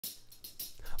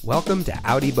Welcome to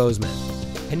Audi Bozeman,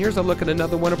 and here's a look at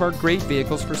another one of our great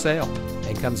vehicles for sale,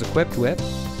 and comes equipped with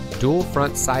dual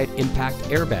front side impact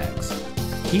airbags,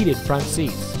 heated front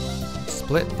seats,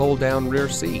 split fold-down rear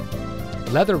seat,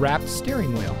 leather-wrapped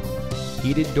steering wheel,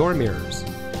 heated door mirrors,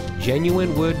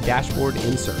 genuine wood dashboard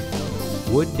insert,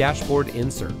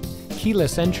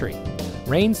 keyless entry,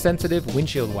 rain-sensitive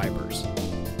windshield wipers,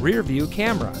 rear view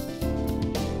camera.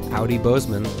 Audi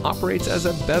Bozeman operates as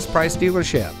a best price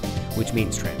dealership, which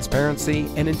means transparency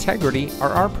and integrity are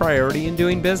our priority in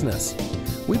doing business.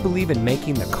 We believe in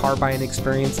making the car buying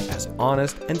experience as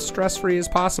honest and stress-free as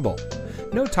possible.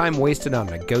 No time wasted on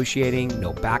negotiating,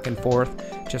 no back and forth,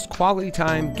 just quality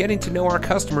time getting to know our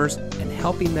customers and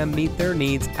helping them meet their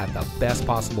needs at the best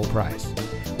possible price.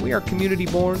 We are community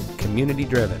born, community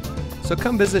driven. So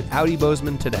come visit Audi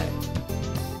Bozeman today.